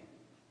me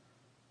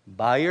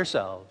by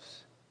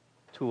yourselves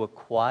to a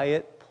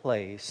quiet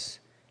place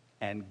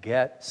and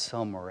get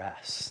some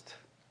rest."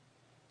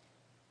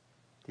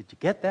 Did you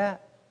get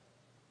that?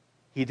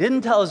 He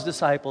didn't tell his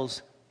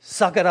disciples,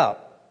 suck it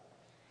up.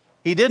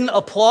 He didn't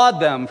applaud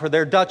them for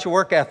their Dutch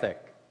work ethic.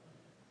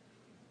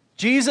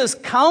 Jesus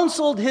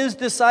counseled his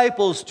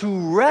disciples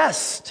to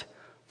rest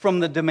from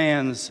the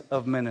demands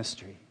of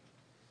ministry.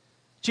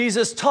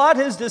 Jesus taught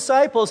his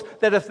disciples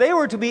that if they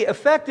were to be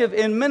effective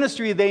in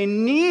ministry, they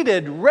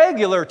needed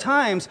regular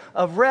times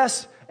of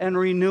rest and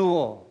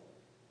renewal.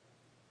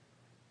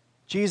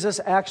 Jesus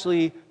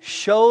actually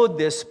showed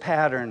this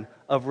pattern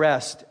of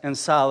rest and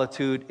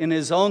solitude in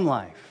his own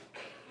life.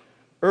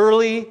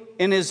 Early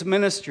in his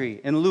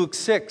ministry, in Luke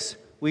 6,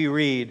 we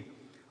read,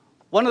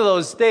 one of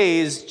those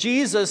days,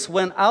 Jesus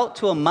went out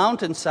to a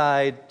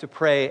mountainside to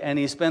pray, and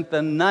he spent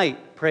the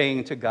night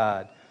praying to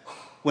God.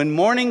 When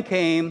morning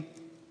came,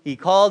 he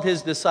called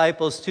his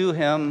disciples to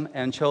him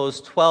and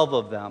chose 12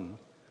 of them,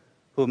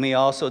 whom he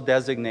also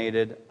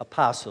designated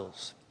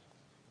apostles.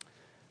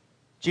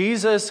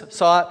 Jesus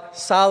sought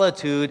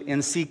solitude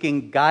in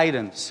seeking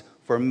guidance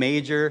for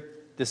major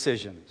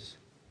decisions.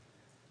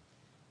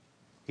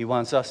 He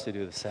wants us to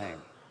do the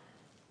same.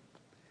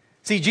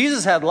 See,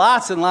 Jesus had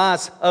lots and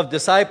lots of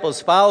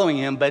disciples following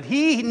him, but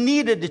he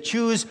needed to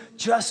choose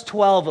just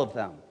 12 of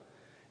them.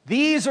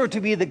 These are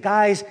to be the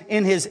guys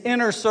in his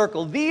inner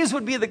circle. These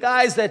would be the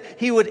guys that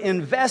he would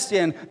invest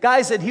in,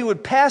 guys that he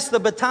would pass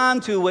the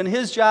baton to when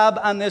his job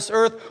on this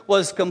earth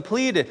was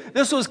completed.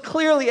 This was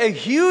clearly a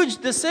huge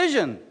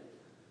decision.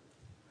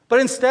 But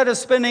instead of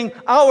spending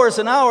hours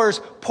and hours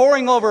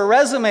poring over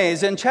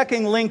resumes and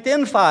checking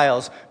LinkedIn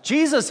files,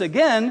 Jesus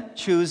again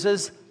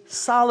chooses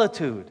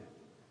solitude.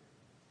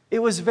 It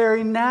was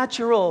very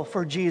natural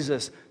for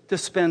Jesus to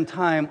spend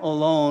time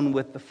alone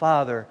with the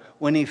Father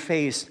when he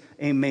faced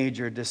a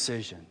major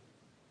decision.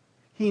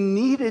 He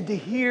needed to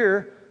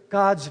hear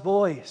God's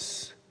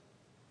voice,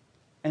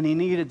 and he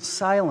needed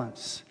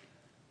silence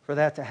for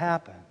that to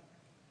happen.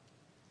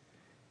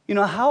 You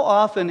know, how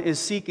often is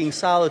seeking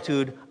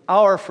solitude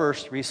our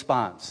first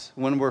response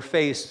when we're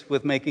faced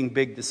with making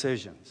big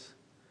decisions?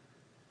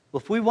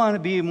 Well, if we want to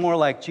be more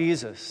like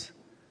Jesus,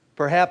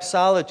 perhaps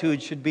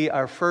solitude should be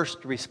our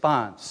first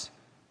response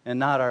and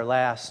not our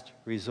last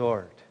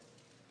resort.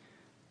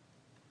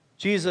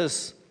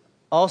 Jesus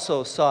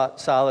also sought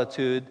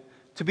solitude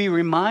to be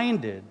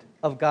reminded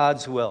of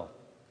God's will.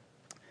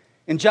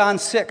 In John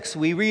 6,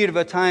 we read of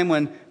a time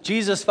when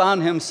Jesus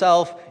found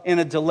himself in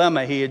a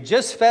dilemma. He had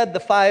just fed the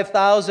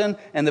 5,000,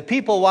 and the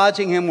people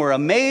watching him were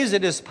amazed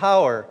at his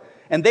power,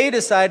 and they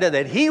decided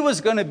that he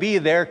was going to be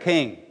their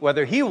king.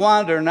 Whether he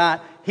wanted or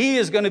not, he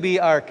is going to be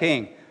our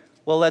king.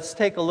 Well, let's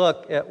take a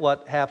look at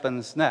what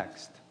happens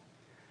next.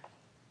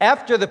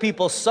 After the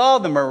people saw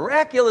the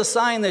miraculous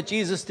sign that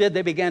Jesus did,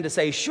 they began to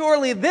say,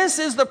 "Surely this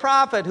is the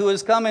prophet who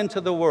has come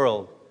into the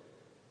world."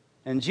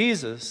 And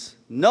Jesus,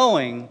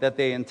 knowing that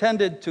they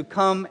intended to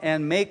come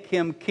and make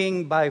him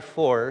king by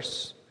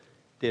force,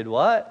 did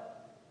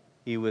what?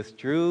 He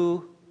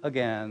withdrew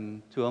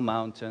again to a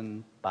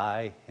mountain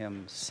by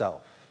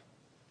himself.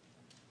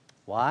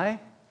 Why?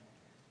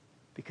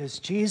 Because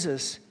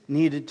Jesus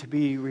needed to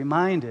be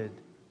reminded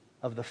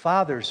of the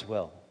Father's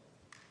will.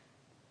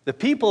 The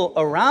people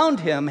around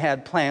him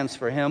had plans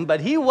for him,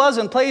 but he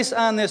wasn't placed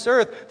on this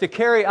earth to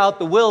carry out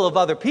the will of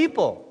other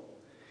people.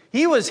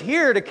 He was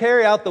here to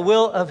carry out the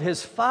will of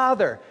his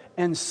Father,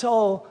 and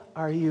so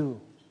are you.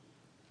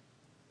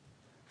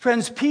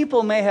 Friends,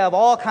 people may have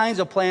all kinds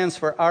of plans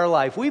for our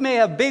life. We may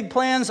have big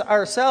plans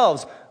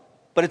ourselves,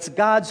 but it's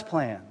God's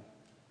plan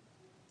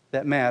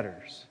that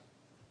matters.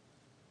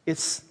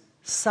 It's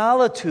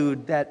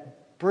solitude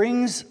that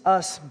brings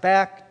us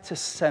back to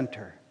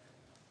center,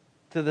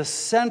 to the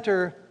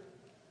center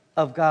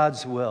of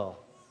God's will.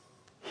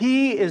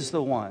 He is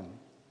the one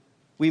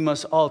we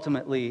must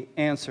ultimately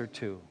answer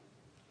to.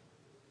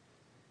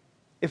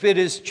 If it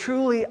is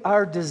truly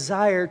our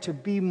desire to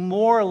be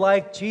more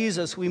like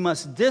Jesus, we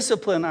must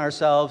discipline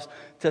ourselves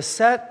to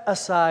set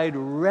aside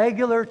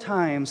regular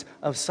times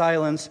of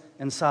silence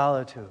and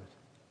solitude.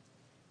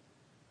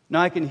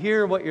 Now, I can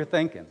hear what you're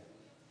thinking.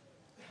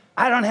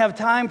 I don't have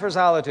time for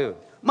solitude.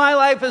 My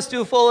life is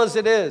too full as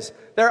it is.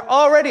 There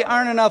already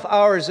aren't enough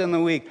hours in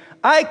the week.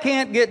 I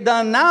can't get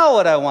done now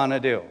what I want to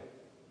do.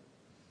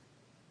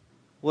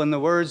 Well, in the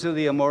words of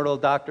the immortal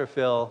Dr.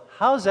 Phil,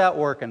 how's that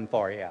working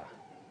for you?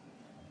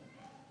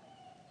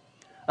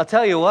 I'll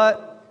tell you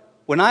what,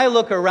 when I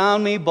look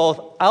around me,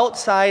 both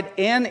outside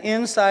and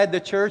inside the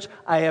church,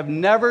 I have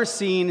never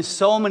seen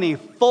so many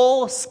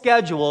full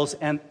schedules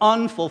and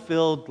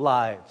unfulfilled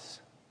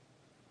lives.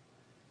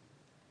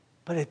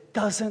 But it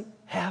doesn't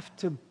have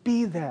to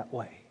be that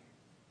way.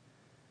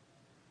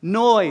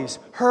 Noise,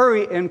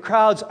 hurry, and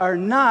crowds are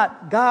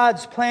not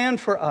God's plan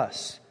for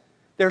us.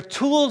 They're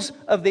tools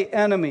of the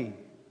enemy.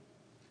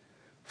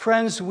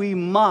 Friends, we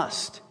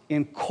must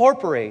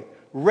incorporate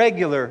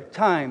regular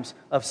times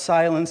of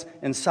silence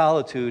and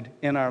solitude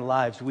in our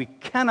lives. We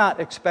cannot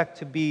expect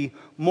to be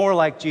more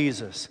like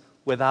Jesus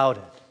without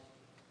it.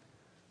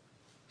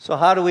 So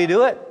how do we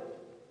do it?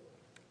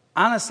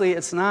 Honestly,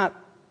 it's not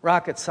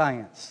rocket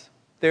science.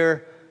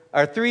 There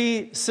are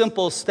 3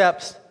 simple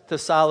steps to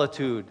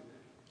solitude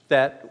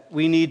that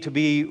we need to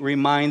be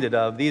reminded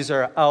of. These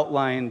are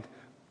outlined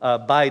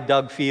by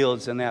Doug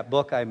Fields in that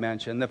book I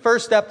mentioned. The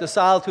first step to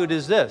solitude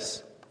is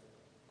this: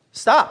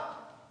 stop.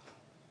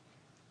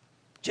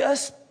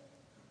 Just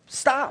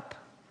stop.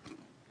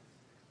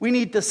 We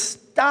need to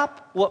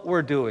stop what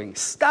we're doing.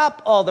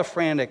 Stop all the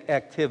frantic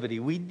activity.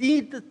 We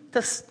need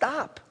to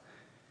stop.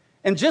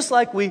 And just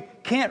like we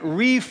can't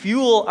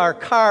refuel our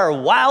car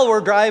while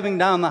we're driving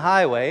down the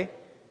highway,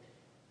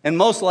 and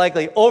most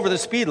likely over the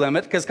speed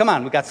limit, because come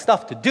on, we've got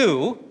stuff to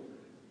do,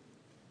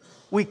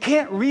 we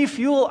can't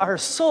refuel our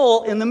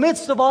soul in the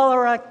midst of all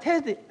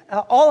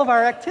of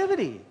our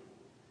activity.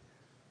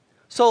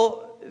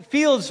 So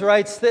Fields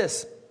writes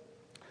this: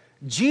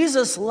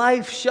 Jesus'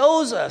 life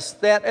shows us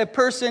that a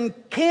person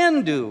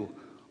can do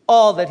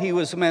all that he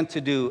was meant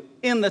to do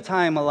in the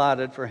time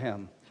allotted for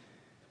him.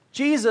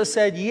 Jesus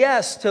said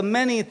yes to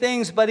many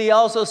things, but he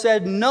also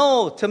said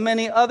no to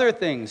many other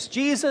things.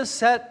 Jesus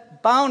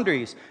set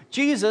boundaries.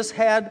 Jesus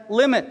had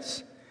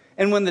limits.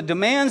 And when the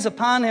demands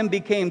upon him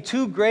became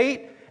too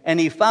great and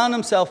he found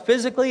himself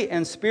physically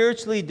and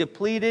spiritually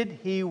depleted,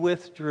 he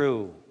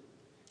withdrew.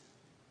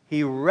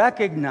 He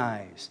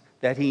recognized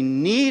that he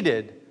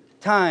needed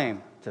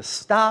time to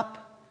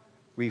stop,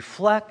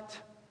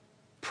 reflect,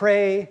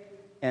 pray,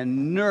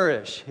 and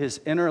nourish his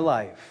inner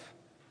life.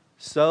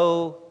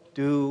 So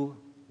do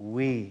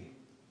we.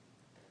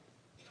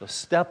 So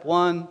step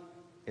one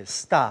is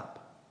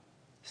stop.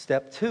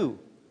 Step two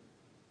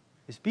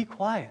is be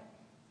quiet.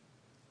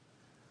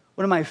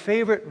 One of my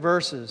favorite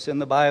verses in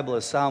the Bible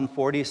is Psalm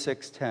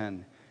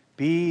 46:10.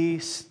 Be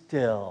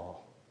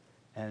still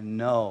and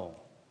know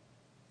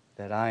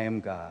that I am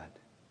God.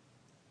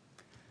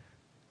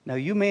 Now,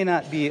 you may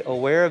not be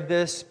aware of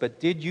this, but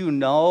did you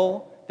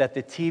know that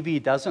the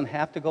TV doesn't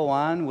have to go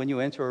on when you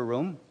enter a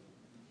room?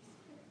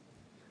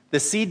 The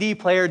CD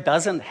player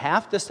doesn't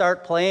have to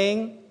start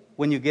playing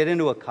when you get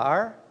into a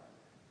car.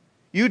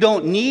 You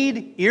don't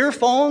need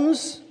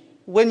earphones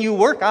when you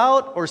work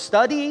out or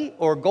study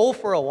or go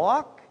for a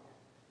walk.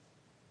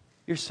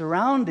 Your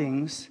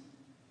surroundings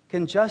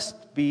can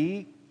just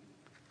be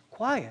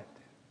quiet.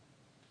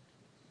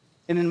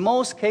 And in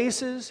most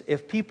cases,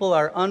 if people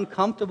are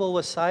uncomfortable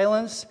with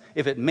silence,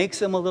 if it makes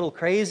them a little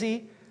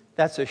crazy,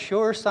 that's a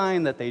sure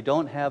sign that they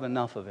don't have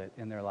enough of it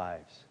in their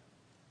lives.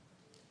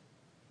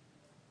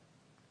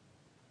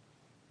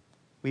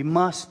 We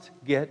must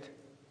get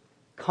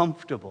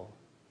comfortable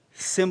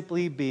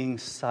simply being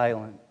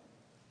silent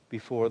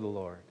before the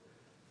Lord.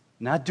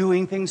 Not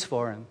doing things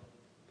for Him,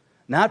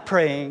 not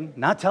praying,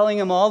 not telling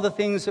Him all the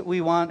things that we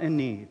want and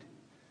need.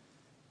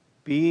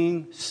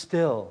 Being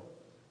still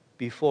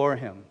before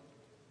Him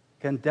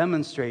can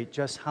demonstrate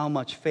just how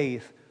much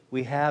faith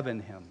we have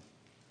in Him.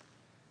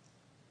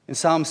 In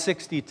Psalm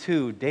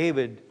 62,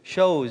 David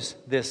shows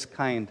this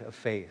kind of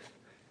faith.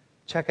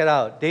 Check it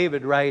out.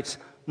 David writes,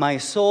 "My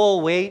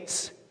soul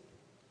waits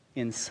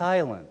in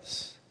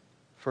silence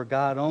for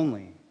God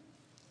only.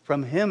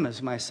 From Him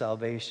is my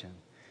salvation.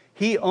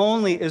 He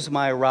only is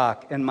my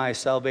rock and my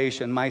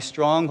salvation, my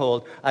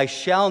stronghold. I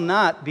shall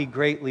not be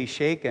greatly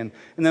shaken."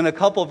 And then a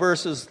couple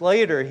verses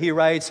later, he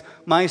writes,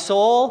 "My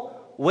soul,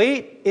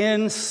 wait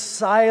in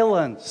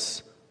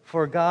silence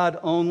for God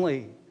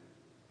only,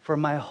 for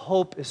my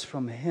hope is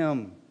from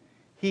Him.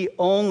 He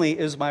only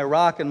is my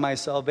rock and my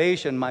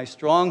salvation, my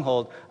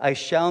stronghold. I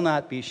shall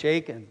not be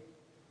shaken."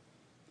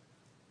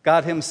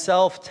 God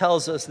Himself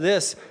tells us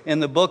this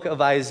in the book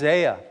of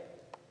Isaiah.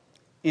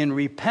 "In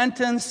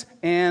repentance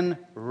and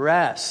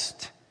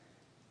rest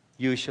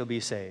you shall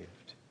be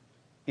saved.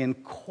 In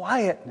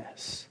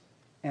quietness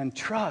and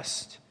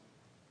trust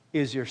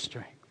is your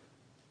strength."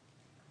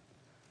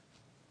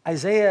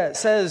 Isaiah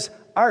says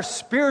our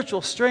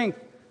spiritual strength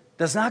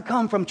does not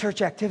come from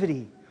church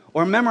activity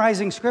or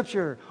memorizing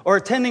scripture or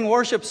attending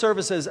worship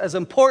services. As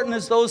important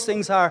as those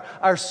things are,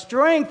 our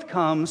strength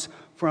comes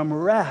from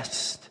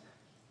rest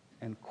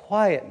and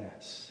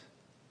quietness.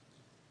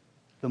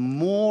 The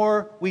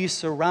more we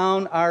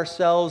surround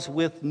ourselves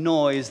with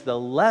noise, the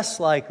less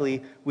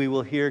likely we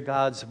will hear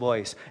God's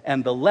voice.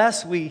 And the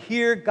less we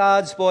hear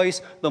God's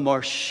voice, the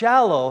more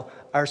shallow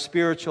our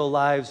spiritual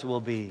lives will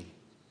be.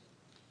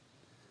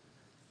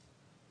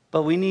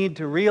 But we need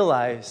to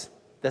realize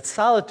that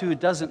solitude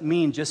doesn't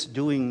mean just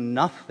doing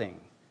nothing.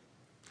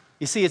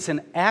 You see, it's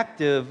an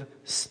active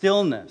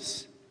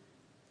stillness.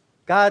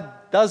 God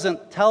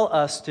doesn't tell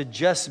us to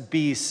just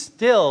be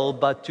still,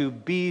 but to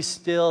be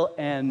still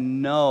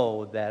and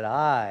know that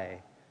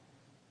I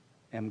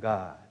am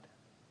God.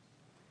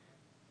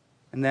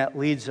 And that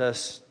leads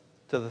us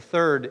to the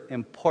third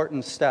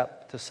important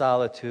step to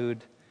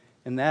solitude,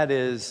 and that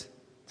is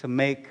to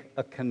make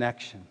a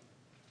connection.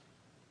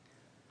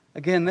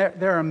 Again,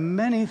 there are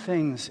many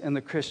things in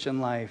the Christian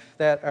life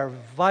that are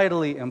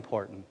vitally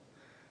important.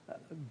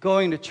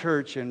 Going to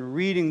church and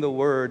reading the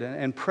Word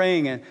and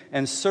praying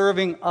and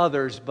serving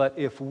others. But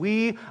if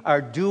we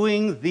are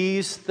doing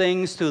these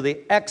things to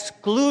the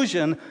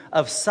exclusion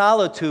of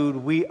solitude,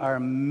 we are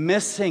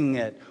missing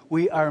it.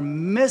 We are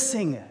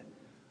missing it.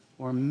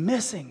 We're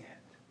missing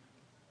it.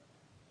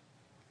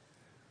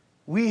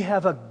 We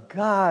have a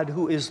God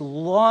who is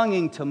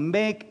longing to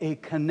make a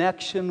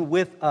connection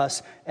with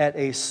us at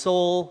a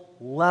soul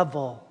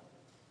level.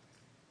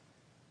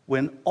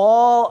 When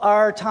all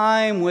our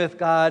time with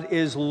God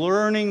is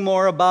learning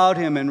more about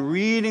Him and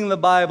reading the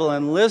Bible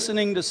and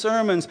listening to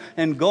sermons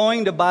and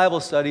going to Bible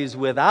studies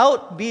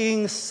without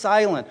being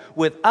silent,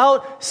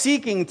 without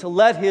seeking to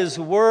let His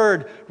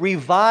Word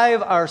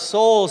revive our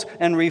souls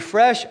and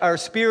refresh our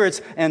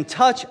spirits and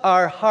touch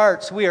our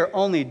hearts, we are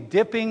only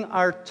dipping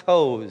our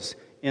toes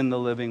in the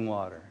living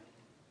water.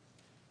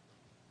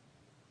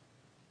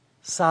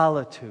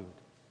 Solitude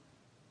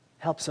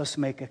helps us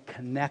make a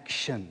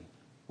connection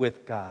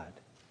with God.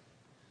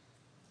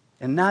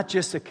 And not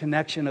just a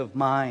connection of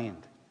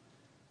mind,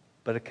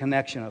 but a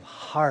connection of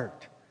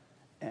heart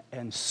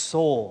and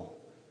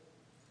soul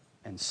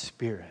and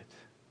spirit.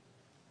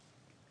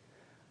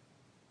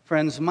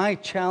 Friends, my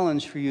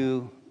challenge for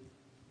you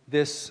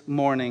this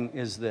morning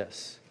is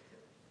this.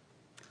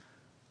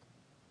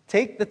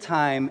 Take the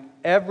time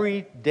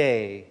every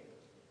day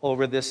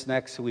over this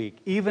next week,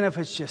 even if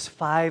it's just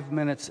 5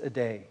 minutes a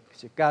day,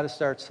 because you've got to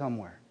start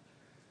somewhere.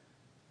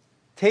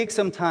 Take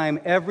some time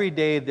every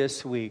day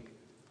this week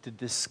to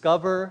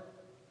discover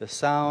the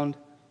sound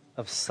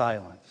of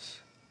silence.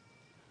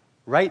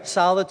 Write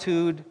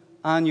solitude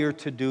on your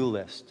to-do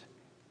list.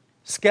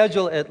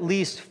 Schedule at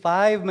least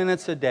 5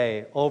 minutes a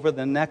day over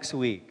the next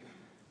week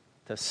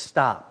to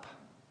stop,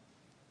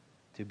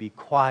 to be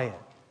quiet,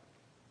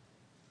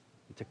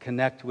 to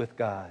connect with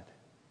God,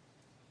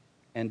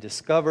 and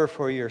discover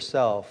for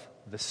yourself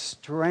the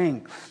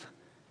strength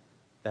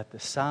that the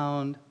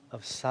sound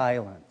of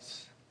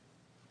silence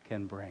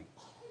can bring.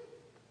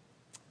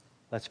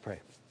 Let's pray.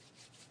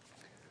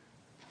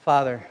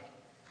 Father,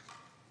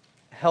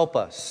 help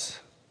us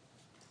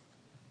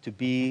to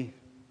be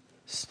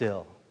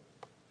still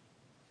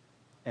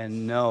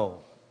and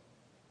know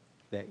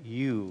that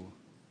you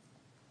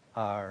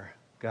are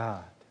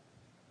God.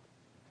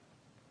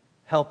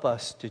 Help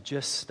us to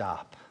just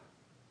stop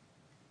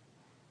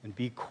and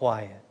be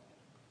quiet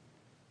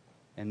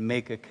and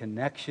make a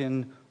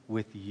connection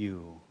with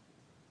you,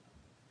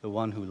 the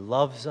one who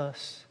loves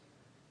us,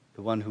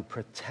 the one who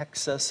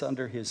protects us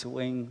under His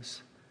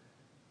wings,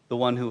 the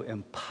one who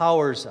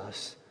empowers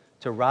us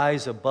to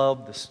rise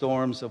above the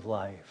storms of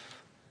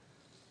life,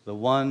 the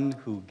one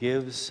who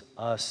gives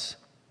us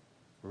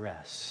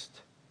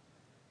rest.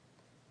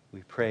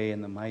 We pray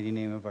in the mighty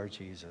name of our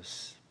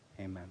Jesus.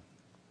 Amen.